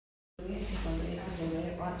kept on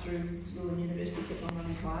there, right through school and university, kept on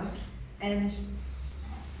running choirs, and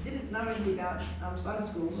didn't know anything about starting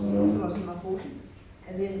schools until I was in my 40s.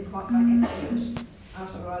 And then, quite by accident,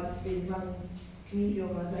 after I'd been running community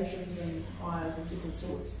organisations and choirs of different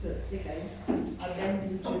sorts for decades, I ran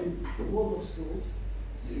into Waldorf schools,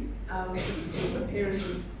 which was the parent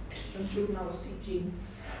of some children I was teaching.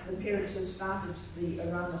 The parents had started the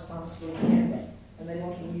Arana Style School in Canberra, and they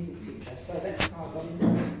wanted a music teacher, so that's how I got into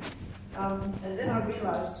it. And then I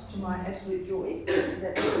realised, to my absolute joy,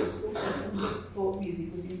 that the school system thought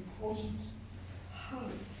music was important.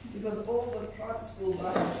 Because all the private schools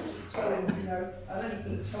I I'd only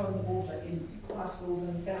put a toe in the water in high schools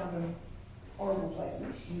and found them horrible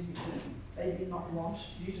places, musically. They did not want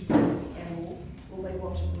beautiful music at all. All they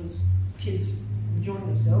wanted was kids enjoying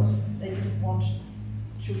themselves. They didn't want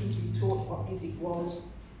children to be taught what music was,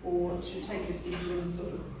 or to take it into a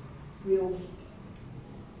sort of real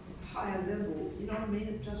higher level. You know what I mean?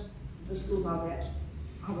 It just, the schools I was at,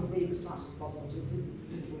 I would leave as fast as possible. It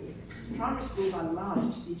didn't work. Primary schools, I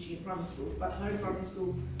loved teaching in primary schools, but no primary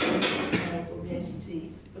schools or the ACT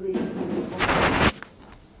believed it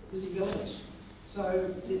was irrelevant.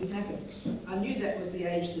 So it didn't happen. I knew that was the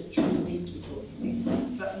age that children need to be taught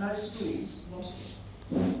music, but no schools wanted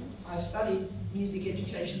it. I studied music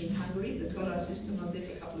education in Hungary, the Kodály system. I was there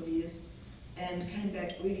for a couple of years, and came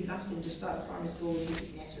back really lusting to start a primary school in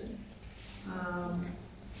music mattered.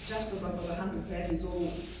 Just as I got 100 graduates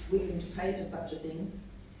all willing to pay for such a thing,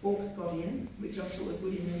 Bork got in, which I thought was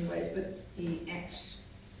good in many ways, but he axed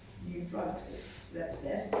new private schools, so that was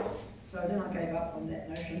that. So then I gave up on that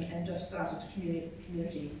notion and just started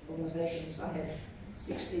community organisations. I had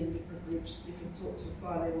 16 different groups, different sorts of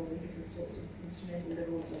choir levels and different sorts of instrumental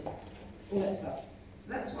levels and all that stuff.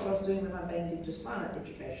 So that's what I was doing when I banged into Steiner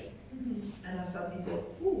education. And I suddenly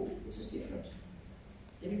thought, oh, this is different.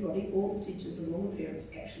 Everybody, all the teachers and all the parents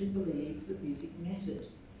actually believed that music mattered.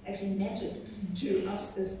 Actually mattered to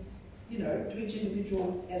us as, to each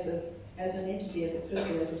individual as an entity, as a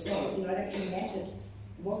person, as a soul. It actually mattered.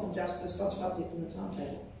 It wasn't just a sub-subject in the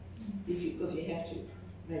timetable, because you have to.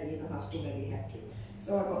 Maybe in a high school, maybe you have to.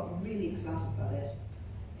 So I got really excited by that,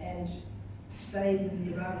 and stayed in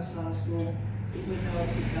the Arana Style School. They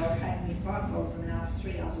were paying me $5 an hour for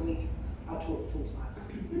 3 hours a week. I taught full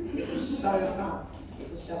time. It was so fun. It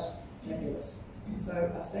was just fabulous.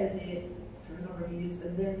 So I stayed there for a number of years,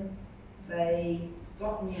 and then they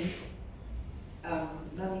got me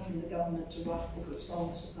money from the government to write a book of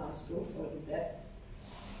songs for Steiner School, so I did that.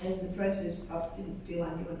 And in the process, I didn't feel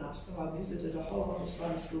I knew enough, so I visited a whole lot of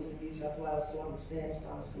Steiner schools in New South Wales to understand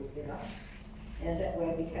Steiner schools better. And that way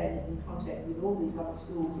I became in contact with all these other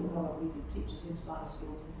schools and other music teachers in Steiner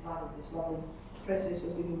schools, and started this lovely process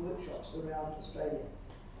of giving workshops around Australia.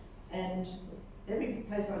 And every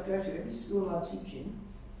place I go to, every school I teach in,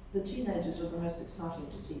 the teenagers were the most exciting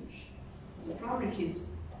to teach. So primary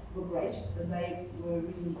kids were great, and they were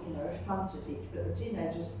really, fun to teach. But the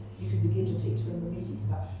teenagers, you could begin to teach them the meaty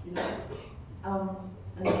stuff,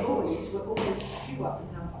 And the boys were always fewer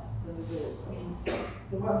in number than the girls. I mean,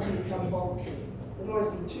 the ones who become voluntary. There'd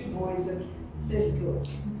always been 2 boys and 30 girls.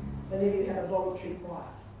 Whenever you had a voluntary choir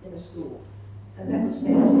in a school, and that was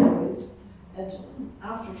 70 boys. And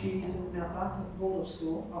after a few years in the Mount Barker Waldorf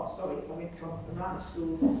School, I went from the Arana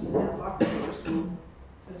School to the Mount Barker Waldorf School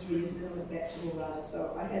for 3 years, and then I went back to Arana.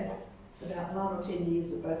 So I had about 9 or 10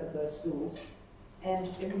 years at both of those schools. And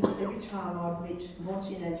every time I'd meet more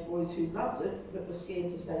teenage boys who loved it, but were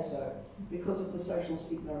scared to say so, because of the social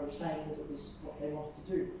stigma of saying that it was what they wanted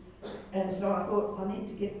to do. And so I thought, I need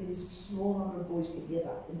to get these small number of boys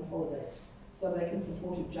together in the holidays, so they can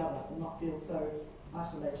support each other and not feel so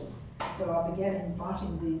isolated. So I began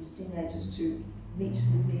inviting these teenagers to meet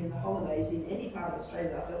with me in the holidays in any part of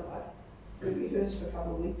Australia I felt like. We rehearsed for a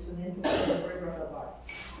couple of weeks and then performed wherever I felt like.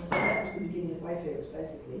 And so that was the beginning of Wayfarers,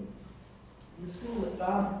 basically. The school that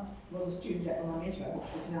Barb was a student at when I met her, which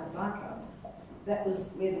was Mount Barker, that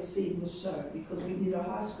was where the seed was sown, because we did a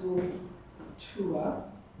high school tour,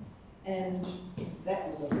 and that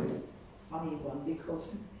was a really funny one,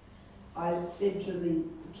 because I said to the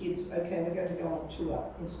kids, okay, we're going to go on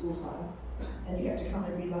tour in school time, and you have to come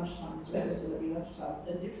every lunchtime. There's rehearsal every lunchtime,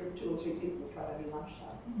 and different 2 or 3 people come every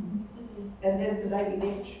lunchtime. And then the day we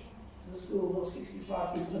left the school, there were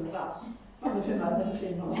 65 people in the bus, some of whom I'd never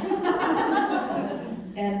seen once,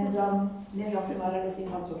 and many of whom I'd only seen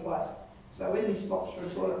once or twice. So when we stopped for a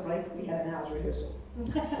toilet break, we had an hour's rehearsal.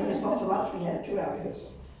 When we stopped for lunch, we had a 2-hour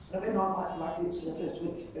rehearsal. And I went on like this for the first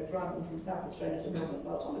week, driving from South Australia to Melbourne.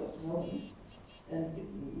 By the time I got to Melbourne,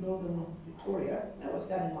 and Northern Victoria, that was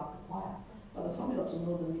sounding like a choir. By the time we got to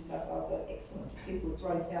northern New South Wales, they were excellent. People were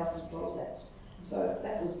throwing thousands of dollars at us. So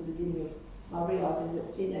that was the beginning of my realising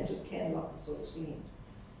that teenagers can like this sort of singing.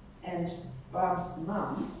 And Barb's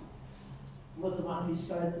mum was the one who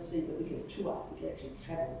sowed the seed that we could tour, we could actually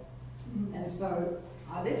travel. And so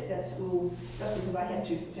I left that school just because I had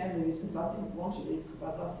to for family reasons. I didn't want to leave because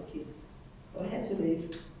I loved the kids. But I had to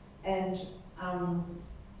leave. And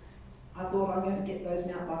I thought I'm going to get those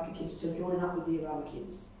mountain biker kids to join up with the Arama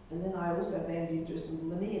kids. And then I also banded into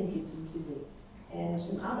some Linnean kids in Sydney and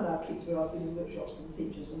some Armidale kids where I was giving workshops to the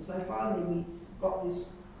teachers. And so finally we got this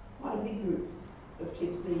quite a big group of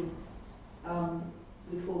kids being,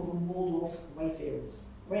 we call them Waldorf wayfarers.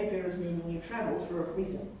 Wayfarers meaning you travel for a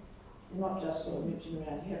reason. You're not just sort of mooching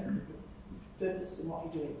around, you have a purpose in what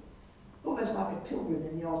you're doing. Almost like a pilgrim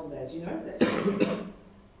in the olden days, you know? That's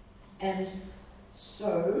and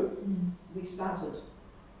so we started.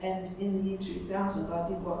 And in the year 2000, I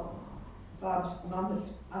did what Barb's mum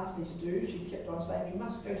had asked me to do. She kept on saying, you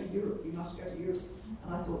must go to Europe, you must go to Europe.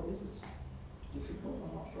 And I thought, this is difficult,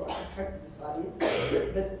 I'm not sure I can cope with this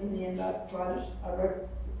idea. But in the end, I tried it. I wrote,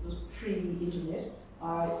 it was pre-internet.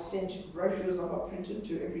 I sent brochures I got printed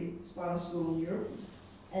to every Steiner school in Europe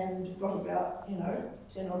and got about,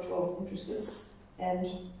 10 or 12 interested. And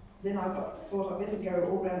then I thought I'd better go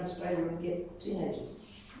all around Australia and get teenagers.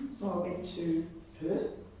 So I went to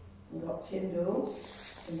Perth and got 10 girls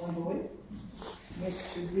and 1 boy. Went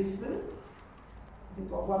to Brisbane, I think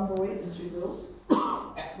got 1 boy and 2 girls.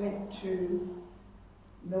 Went to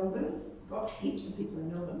Melbourne, got heaps of people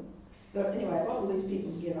in Melbourne. So anyway, I got all these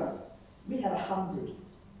people together. We had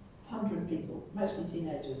 100 people, mostly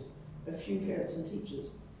teenagers, a few parents and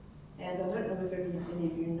teachers. And I don't know if any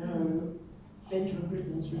of you know Benjamin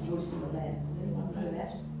Britten's Rejoice in the Land. Anyone know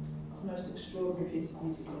that? It's the most extraordinary piece of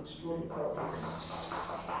music and extraordinary poetry.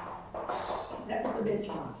 That was the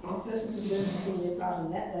benchmark. If a person could learn to sing their part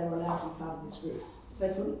in that, they were allowed to be part of this group. If they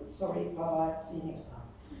couldn't, sorry, bye-bye, see you next time.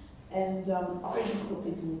 And very difficult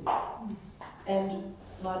piece of music. And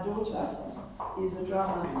my daughter is a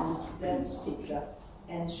drama and dance teacher,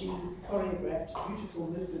 and she choreographed beautiful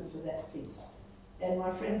movement for that piece. And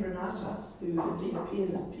my friend Renata, who had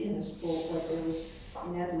been a pianist for wayfarers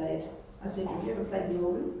in Adelaide, I said, have you ever played the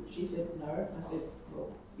organ? She said, no. I said,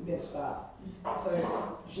 well, you better start.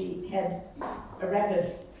 So she had a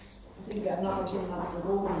rapid, I think about 9 or 10 months of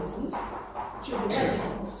organ lessons. She was a great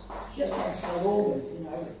pianist. She just had to play organ,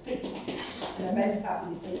 with feet, and a bass part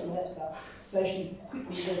with your feet and all that stuff. So she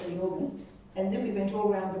quickly learned the organ. And then we went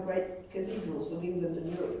all around the great cathedrals of England and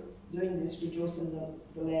Europe, doing this Rejoice in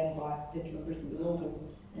the Land by Benjamin Britten with organ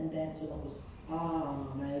and dance, and it was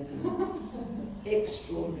amazing,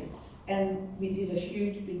 extraordinary. And we did a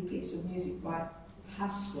huge big piece of music by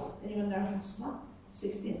Hassler. Anyone know Hassler?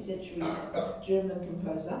 16th century German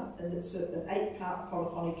composer, and it's an 8-part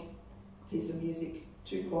polyphonic piece of music,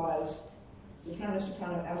 2 choirs, soprano,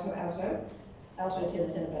 soprano, alto, alto, alto,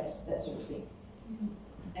 tenor, tenor, bass, that sort of thing.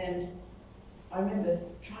 And I remember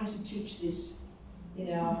trying to teach this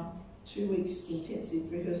in our 2 weeks intensive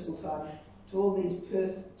rehearsal time to all these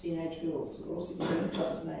Perth teenage girls who were all sitting on each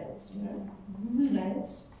other's nails,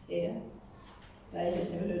 nails, hair. They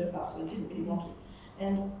had never heard of us, so they didn't really want it.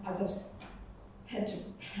 And I just had to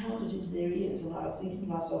pound it into their ears, and I was thinking to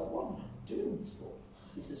myself, what am I doing this for?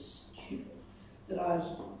 This is stupid. But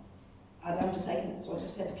I'd undertaken it, so I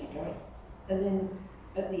just had to keep going. And then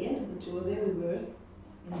at the end of the tour, there we were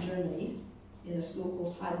in Germany, in a school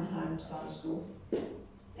called Heidenheim Steiner School.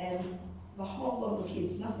 And the whole lot of the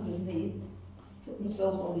kids, nothing but me, put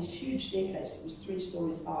themselves on this huge staircase that was 3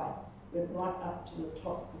 stories high, went right up to the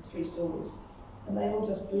top of 3 stories. And they all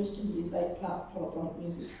just burst into this 8-part polyphonic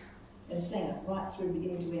music and sang it right through,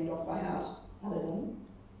 beginning to end, off by heart. Hallelujah.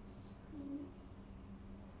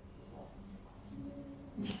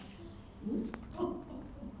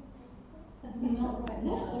 Not right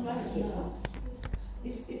now. Not at the moment.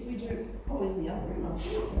 If we do, probably in the other room, I'm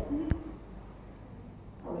sure.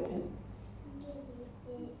 I reckon.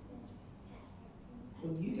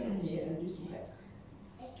 Well, you go in there and do some practice.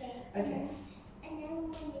 Okay. And then when you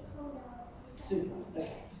come out. Super.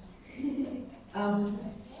 Okay.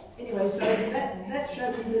 Anyway, so that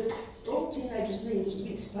showed me that all teenagers need is to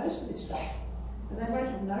be exposed to this stuff, and they won't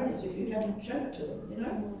have known it if you haven't shown it to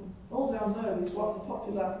them. All they'll know is what the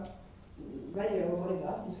popular radio or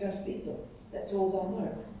whatever is going to feed them. That's all they'll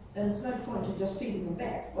know. And there's no point in just feeding them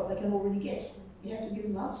back what they can already get. You have to give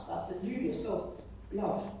them other stuff that you yourself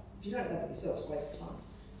love. If you don't love it yourself, it's a waste of time.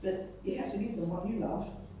 But you have to give them what you love,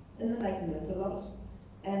 and then they can learn to love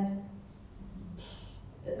it. And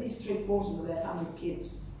at least 3/4 of that 100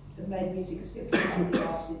 kids have made music except for their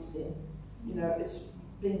life since then.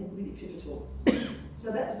 been really pivotal.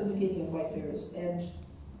 So that was the beginning of Wayfarers, and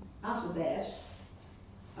after that,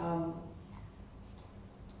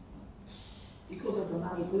 because of the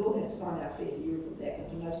money, we all had to find our fare to Europe and back, and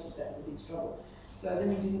for most of us that was a big struggle. So then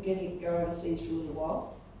we didn't get to go overseas for a little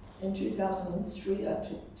while. In 2003, I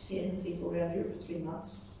took 10 people around Europe for 3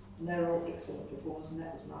 months, and they were all excellent performers, and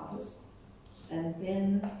that was marvellous. And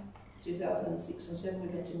then 2006 and 7 we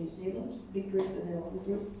went to New Zealand, big group and then a little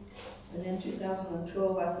group. And then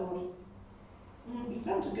 2012 I thought, it'd be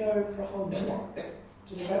fun to go for a whole year,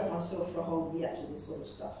 to devote myself for a whole year to this sort of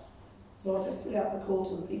stuff. So I just put out the call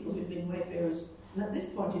to the people who'd been wayfarers, and at this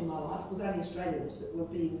point in my life it was only Australians that were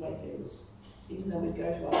being wayfarers, even though we'd go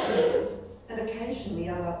to other places. And occasionally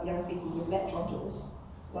other young people would latch onto us.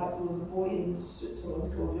 Like there was a boy in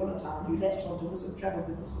Switzerland called Jonathan who latched onto us and travelled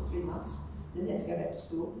with us for 3 months, then had to go back to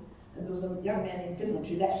school. And there was a young man in Finland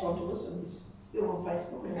who latched onto us and was still on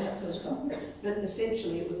Facebook and all that sort of stuff. But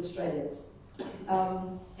essentially it was Australians.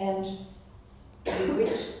 And we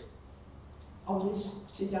went on this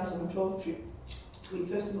 2012 trip. We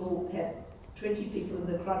first of all had 20 people, and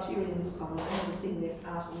the criterion this time was they had to sing their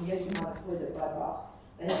part, and yes, you might have heard it by Bach.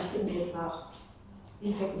 They had to sing their part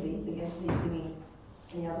impeccably against me singing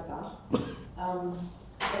any other part.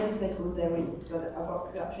 And if they could, they were in. So that I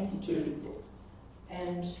got about 22 people.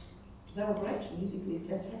 And they were great, musically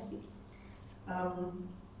fantastic.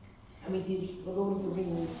 And we did The Lord of the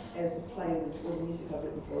Rings as a play with all the music I've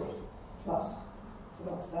written for it, plus some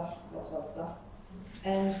other stuff, lots of other stuff.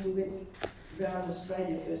 And we went around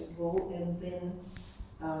Australia first of all, and then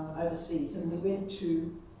overseas. And we went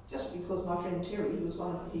to, just because my friend Terry, who was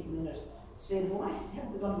one of the people in it, said, why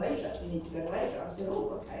haven't we gone to Asia? We need to go to Asia. I said,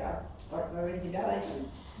 oh, okay, I don't know anything about Asia.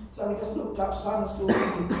 So we just looked up Steiner schools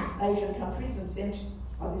in Asian countries and sent,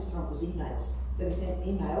 by this time it was emails. So we sent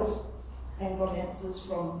emails and got answers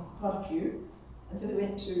from quite a few. And so we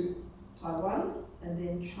went to Taiwan, and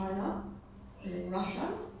then China, and then Russia,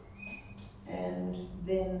 and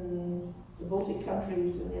then the Baltic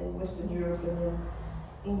countries, and then Western Europe, and then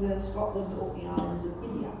England, Scotland, Orkney Islands, and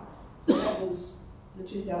India. So that was the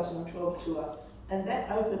 2012 tour. And that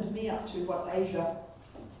opened me up to what Asia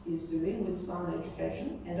is doing with Steiner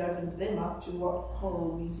education, and opened them up to what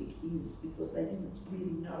choral music is, because they didn't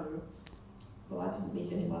really know. Well, I didn't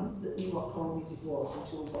meet anyone that knew what choral music was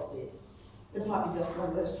until we got there. It might be just one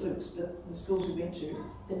of those flukes, but the schools we went to,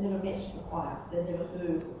 they'd never met the choir, they'd never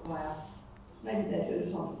heard the choir. Maybe they'd heard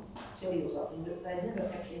it on telly or something, but they'd never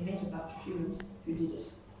actually met a bunch of humans who did it.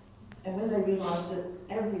 And when they realised that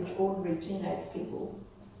average, ordinary teenage people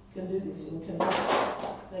can do this and can do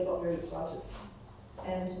it, they got very excited.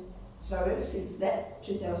 And so ever since that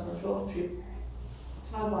 2012 trip,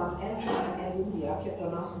 Taiwan and China and India kept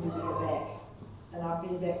on asking me to go back. And I've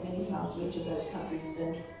been back many times to each of those countries,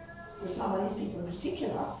 and the Taiwanese people in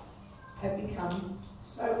particular have become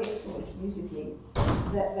so excellent musically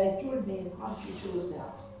that they've joined me in quite a few tours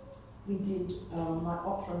now. We did my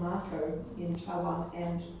opera Marco in Taiwan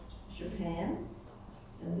and Japan,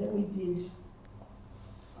 and then we did,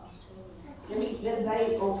 then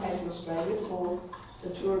they all came to Australia for the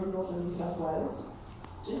tour of Northern New South Wales,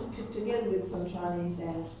 together with some Chinese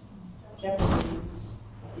and Japanese,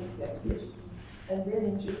 I think that was it. And then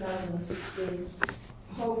in 2016,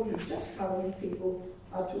 a whole group of just Taiwanese people,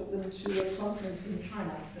 I took them to a conference in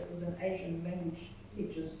China that was an Asian language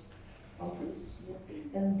teachers conference.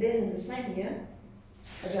 And then in the same year,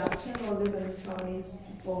 about 10 or 11 Taiwanese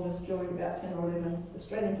performers joined about 10 or 11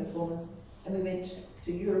 Australian performers, and we went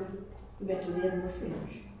to Europe. We went to the Edinburgh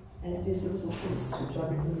Fringe and did the Little Prince, which I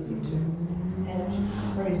wrote the music to, and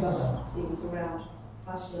various other things around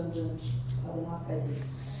Iceland and other nice places.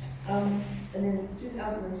 And then in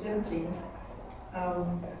 2017,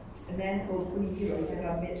 a man called Kunihiro, that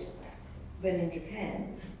I met then in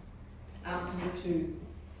Japan, asked me to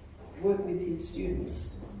work with his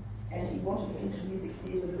students, and he wanted a piece of music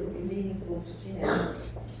theatre that would be meaningful to teenagers.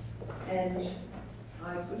 And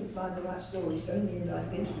I couldn't find the right story, so in the end I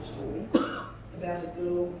invented a story about a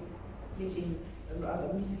girl meeting a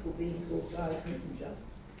rather mythical being called Gaia's Messenger.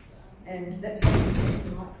 And that's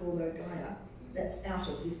something I might call Gaia. That's out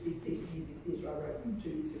of this big piece of music theatre I wrote 2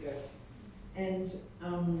 years ago. And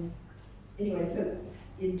anyway, so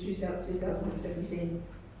in 2017,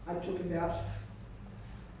 I took about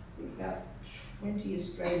 20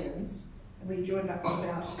 Australians, and we joined up with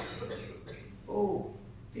about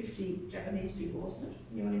 50 Japanese people, wasn't it?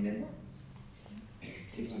 Anyone remember?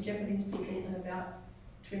 50 Japanese people and about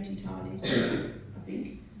 20 Taiwanese people, I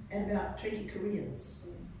think, and about 20 Koreans,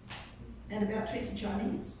 and about 20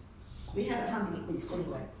 Chinese. We had 100 at least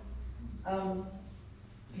anyway.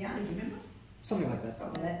 Yeah, do you remember? Something like that.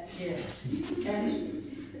 Something like that, yeah.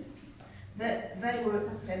 And that they were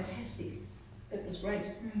fantastic. It was great.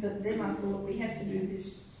 But then I thought, we have to do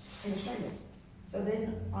this in Australia. So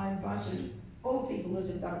then I invited all the people that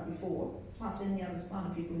had done it before, plus any other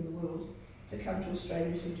Spina people in the world, to come to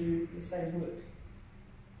Australia to do the same work.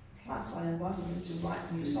 Plus I invited them to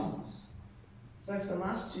write new songs. So for the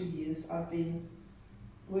last 2 years I've been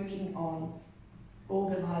working on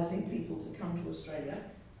organising people to come to Australia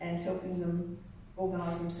and helping them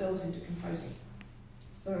organise themselves into composing.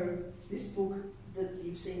 So this book that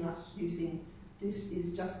you've seen us using, this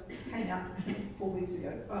is just came out 5 weeks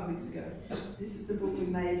ago. This is the book we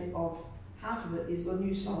made of, half of it is the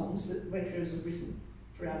new songs that wayfarers have written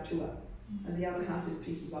for our tour, and the other half is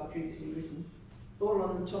pieces I've previously written, all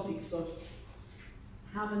on the topics of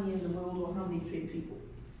harmony in the world or harmony between people.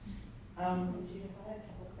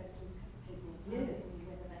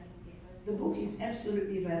 The book is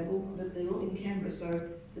absolutely available, but they're all in Canberra, so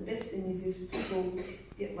the best thing is if people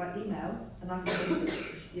get my email and I can post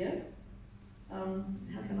it. Yeah? How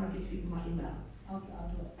can I give people my email? Okay, I'll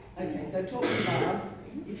do it. Okay, so talk to Barb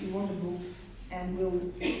if you want a book, and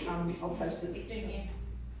I'll post it. It's in here.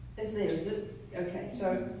 It's there, is it? Okay,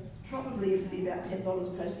 so probably it'll be about $10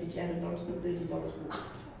 postage added onto the $30 book.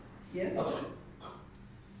 Yeah?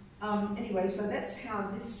 Anyway, so that's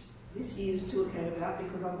how this year's tour came about,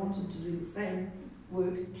 because I wanted to do the same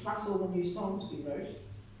work plus all the new songs we wrote,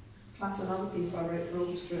 plus another piece I wrote for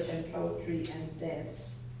orchestra and poetry and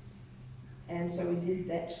dance. And so we did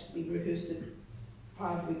that. We rehearsed it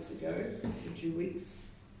 5 weeks ago for 2 weeks,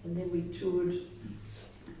 and then we toured.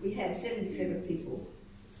 We had 77 people.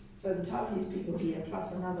 So the Taiwanese people here,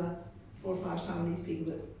 plus another 4 or 5 Taiwanese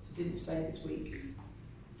people that didn't stay this week,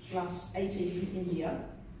 plus 18 from India,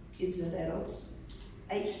 kids and adults,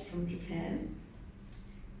 8 from Japan,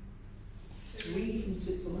 3 from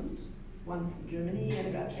Switzerland, 1 from Germany, and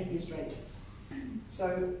about 20 Australians.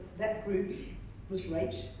 So that group was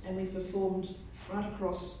great, and we performed right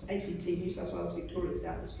across ACT, New South Wales, Victoria,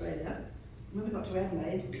 South Australia. When we got to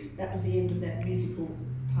Adelaide, that was the end of that musical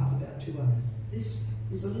part of our tour. This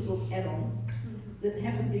is a little add-on that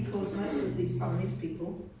happened because most of these Taiwanese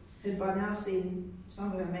people had by now seen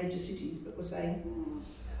some of our major cities, but were saying,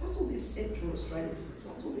 what's all this Central Australia business?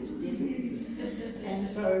 What's all this desert business? And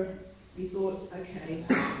so we thought, okay,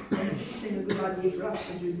 it seemed a good idea for us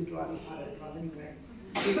to do the driving. I don't drive anyway.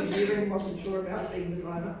 We really wasn't sure about being the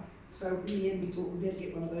driver. So in the end we thought we'd better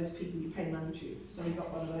get one of those people you pay money to. So we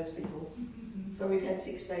got one of those people. So we've had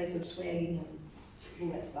 6 days of swagging and all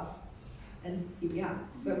that stuff. And here we are.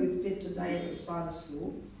 So we've spent today at the Spina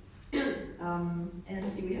School. And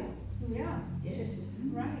here we are. Here we are. Yeah.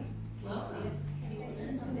 Right. Well, yes.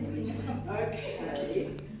 Okay.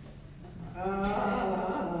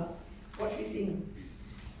 What should we sing?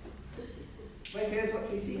 Wayfarers, what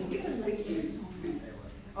should we sing? We can Lake Air.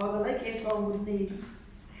 Oh, the Lake Air song would need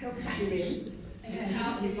health insurance.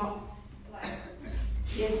 He's not.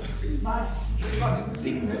 Yes, life. We've got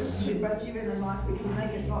sickness with both you and life. We can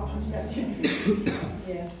make it not from South Country.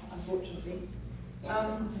 Yeah, unfortunately.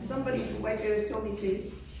 Somebody from Wayfarers, tell me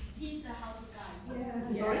please. He's the house guy.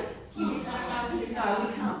 Yeah. Sorry? He's the house guy. No,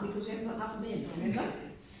 we can't because we haven't got enough men, remember?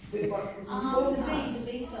 We've got some 4 parts.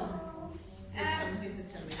 The B song. There's some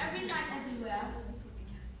visitor. Every night, everywhere.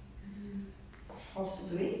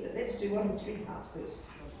 Possibly, but let's do 1 of 3 parts first.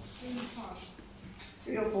 3 parts.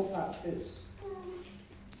 3 or 4 parts first.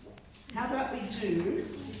 How about we do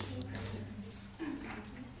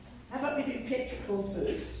Petrichor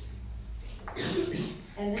first,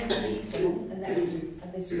 and then the B song, and that will do, and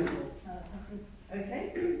this will do. Okay?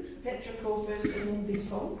 Petrichor first and then B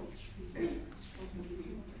song.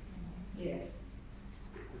 Yeah.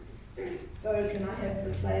 So can I have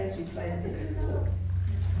the players who play the Petrichor?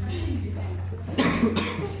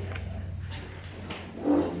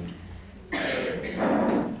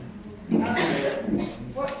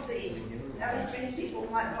 As many people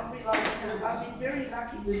might not realise, I've been very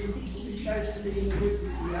lucky with the people who chose to be in the group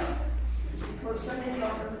this year, because so many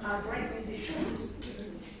of them are great musicians.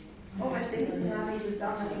 Almost anything I need have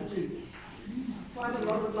done, they can do. Quite a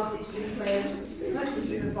lot of lovely string players, most of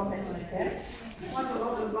whom have got that like that. Quite a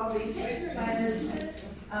lot of lovely flute players,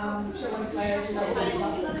 cello players, and all that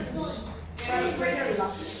stuff. So we're very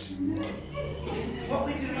lucky. What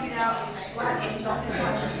we're doing now is slightly not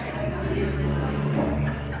quite the same.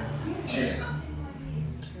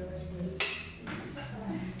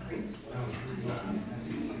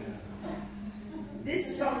 This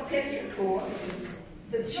song, Petrichor,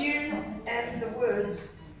 the tune and the words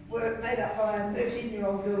were made up by a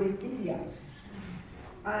 13-year-old girl in India.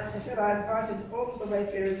 I said I invited all of the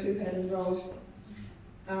wayfarers who had enrolled,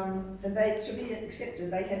 and they, to be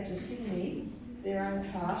accepted, they had to sing me their own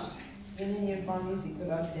part in any of my music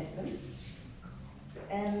that I sent them.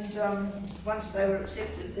 And once they were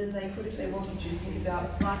accepted, then they could, if they wanted to, think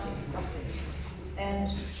about writing something. And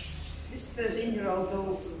this 13-year-old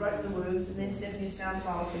girl wrote the words and then sent me a sound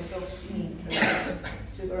file of herself singing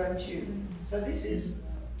to her own tune. So this is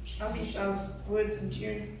Amisha's words and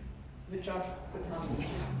tune, which I've put on.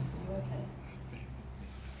 Okay.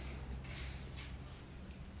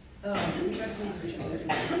 Oh, we don't need to do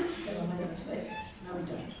that. I made a mistake. No, we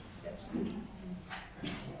don't. That's good.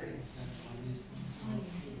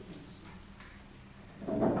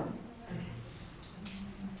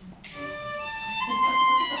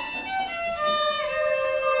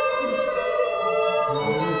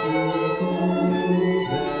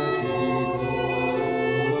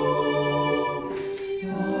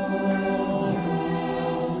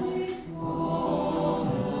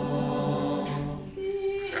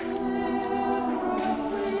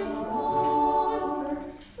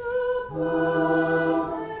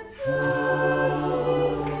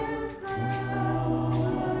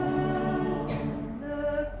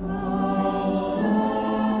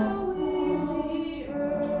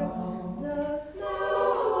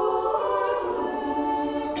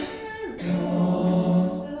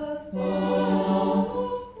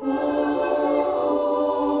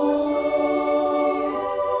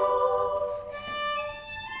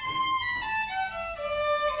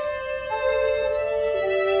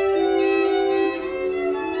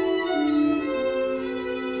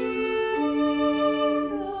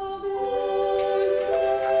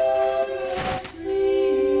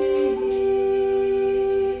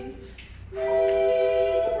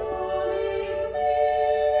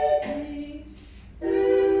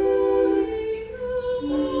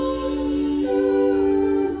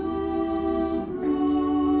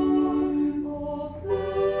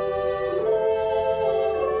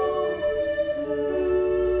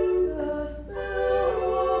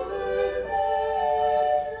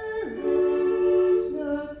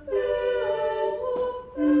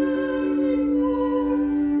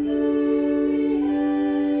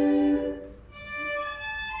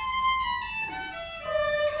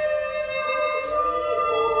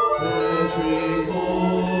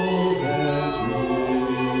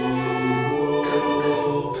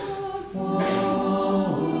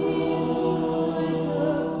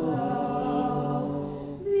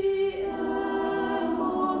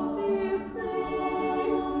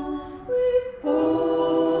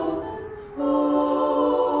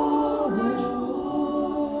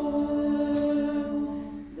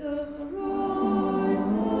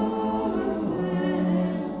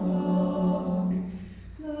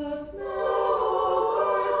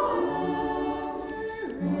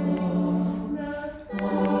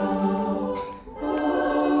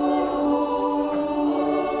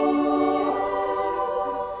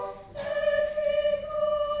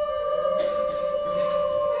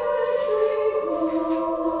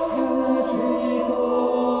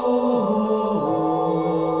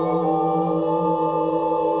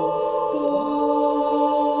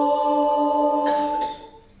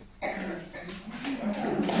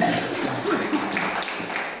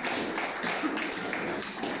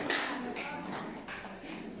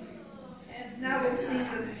 Now we'll see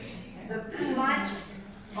the plight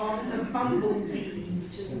of the bumblebee,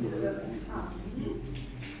 which is a bit of a pun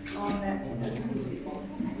on that music.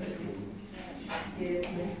 Yeah,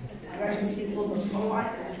 very simple, the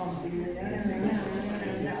plight of the bumblebee.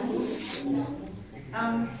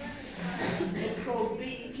 It's called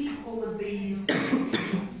Bee, Keep All the Bees.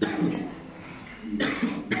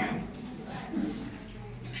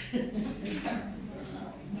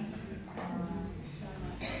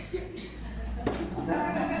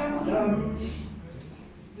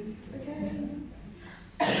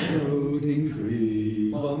 Floating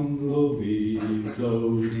free, bumblebee,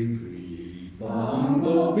 floating free,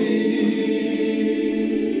 bumblebee.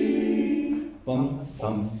 Bum,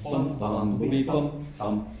 bum, bum, bumblebee, bum,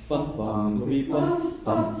 bum, bum, bumblebee, bum,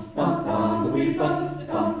 bum, bum, bumblebee, bum,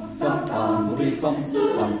 bum, bum, bumblebee, bum,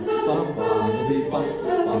 bum, bum, bumblebee, bum,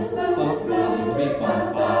 bum, bum, bumblebee, bum, bum, bum, bumblebee, bum,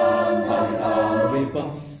 bum, bum, bumblebee,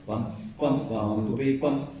 bum. Bum bum bum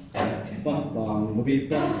bum bum bum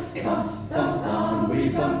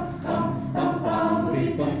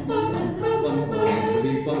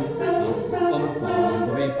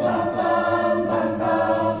bum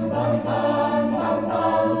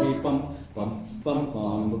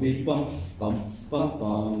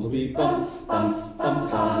bum bum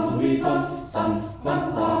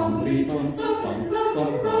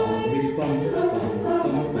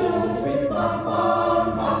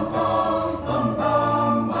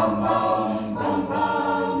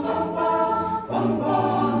bum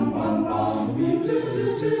bum bum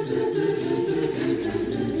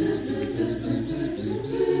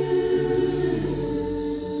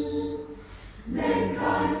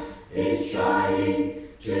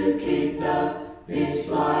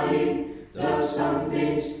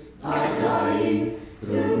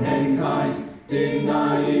mankind's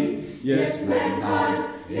denying. Yes,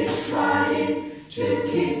 mankind is trying to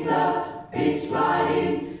keep the beast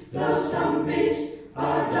flying, though some beasts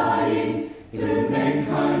are dying through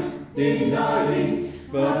mankind's denying.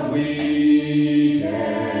 But we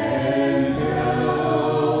can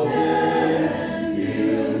help them,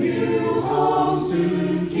 build new homes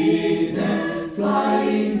to keep them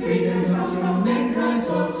flying. Freedom comes from mankind's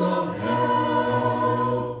source of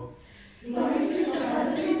help. Glory to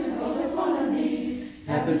God, the peace and growth of colonies.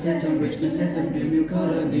 Habitat enrichment and some new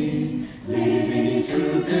colonies. Living in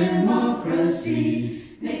true democracy.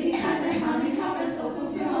 Making hands and harmony harvest all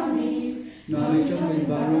fulfill our needs. Knowledge of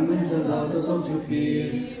environment allows us all to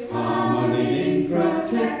feel harmony in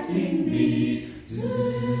protecting these.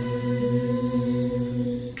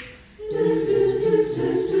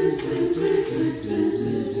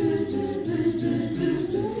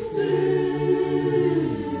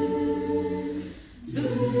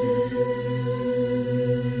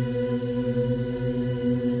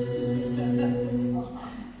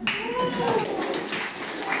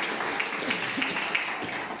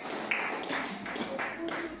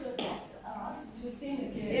 Asked to sing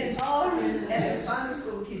again. Yes. Oh, And the Sunday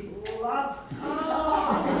school kids loved it.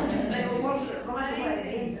 They all wanted it right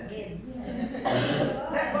away again.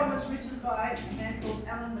 That one was written by a man called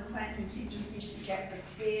Alan McLean, who teaches music at the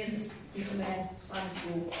Cairns Interland Sunday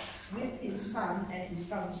School with his son and his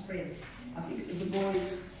son's friend. I think it was the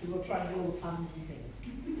boys who were trying to do all the puns and things.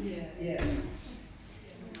 Yeah. Yeah.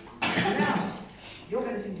 Now, you're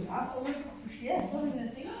going to sing to us. Yes, what are we going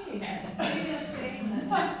to sing to you guys?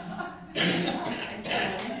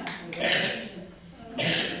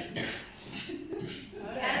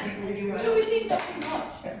 Should we sing Dr.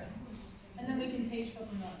 Notch? And then we can teach Dr.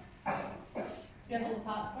 Notch. Do you have all the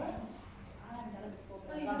parts for it? I haven't done it before,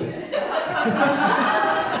 but Oh, I you love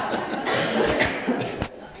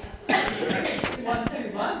it.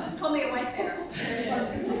 1, 2, 1. Just call me a wayfarer.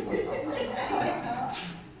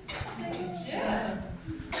 Yeah.